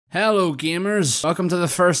Hello gamers, welcome to the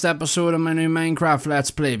first episode of my new Minecraft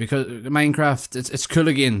Let's Play, because Minecraft, it's cool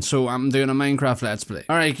again, so I'm doing a Minecraft Let's Play.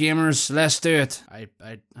 Alright gamers, let's do it. I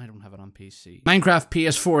don't have it on PC. Minecraft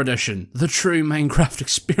PS4 edition, the true Minecraft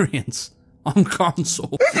experience on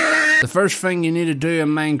console. The first thing you need to do in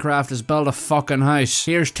Minecraft is build a fucking house.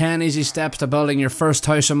 Here's 10 easy steps to building your first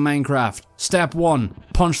house in Minecraft. Step 1.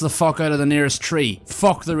 Punch the fuck out of the nearest tree.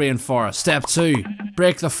 Fuck the rainforest. Step 2.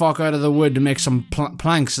 Break the fuck out of the wood to make some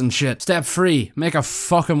planks and shit. Step 3. Make a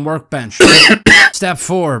fucking workbench. Step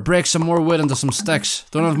 4. Break some more wood into some sticks.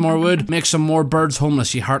 Don't have more wood? Make some more birds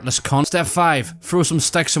homeless, you heartless cunt. Step 5. Throw some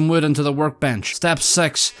sticks and wood into the workbench. Step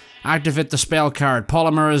 6. Activate the spell card,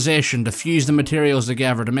 polymerization, to fuse the materials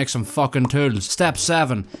together to make some fucking tools. Step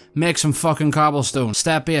 7, make some fucking cobblestone.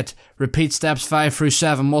 Step 8, repeat steps 5 through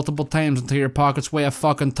 7 multiple times until your pockets weigh a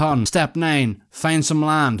fucking ton. Step 9, find some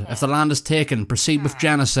land. If the land is taken, proceed with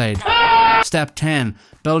genocide. Step 10,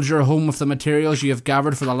 build your home with the materials you have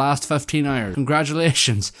gathered for the last 15 hours.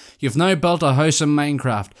 Congratulations, you've now built a house in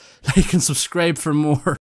Minecraft. Like and subscribe for more.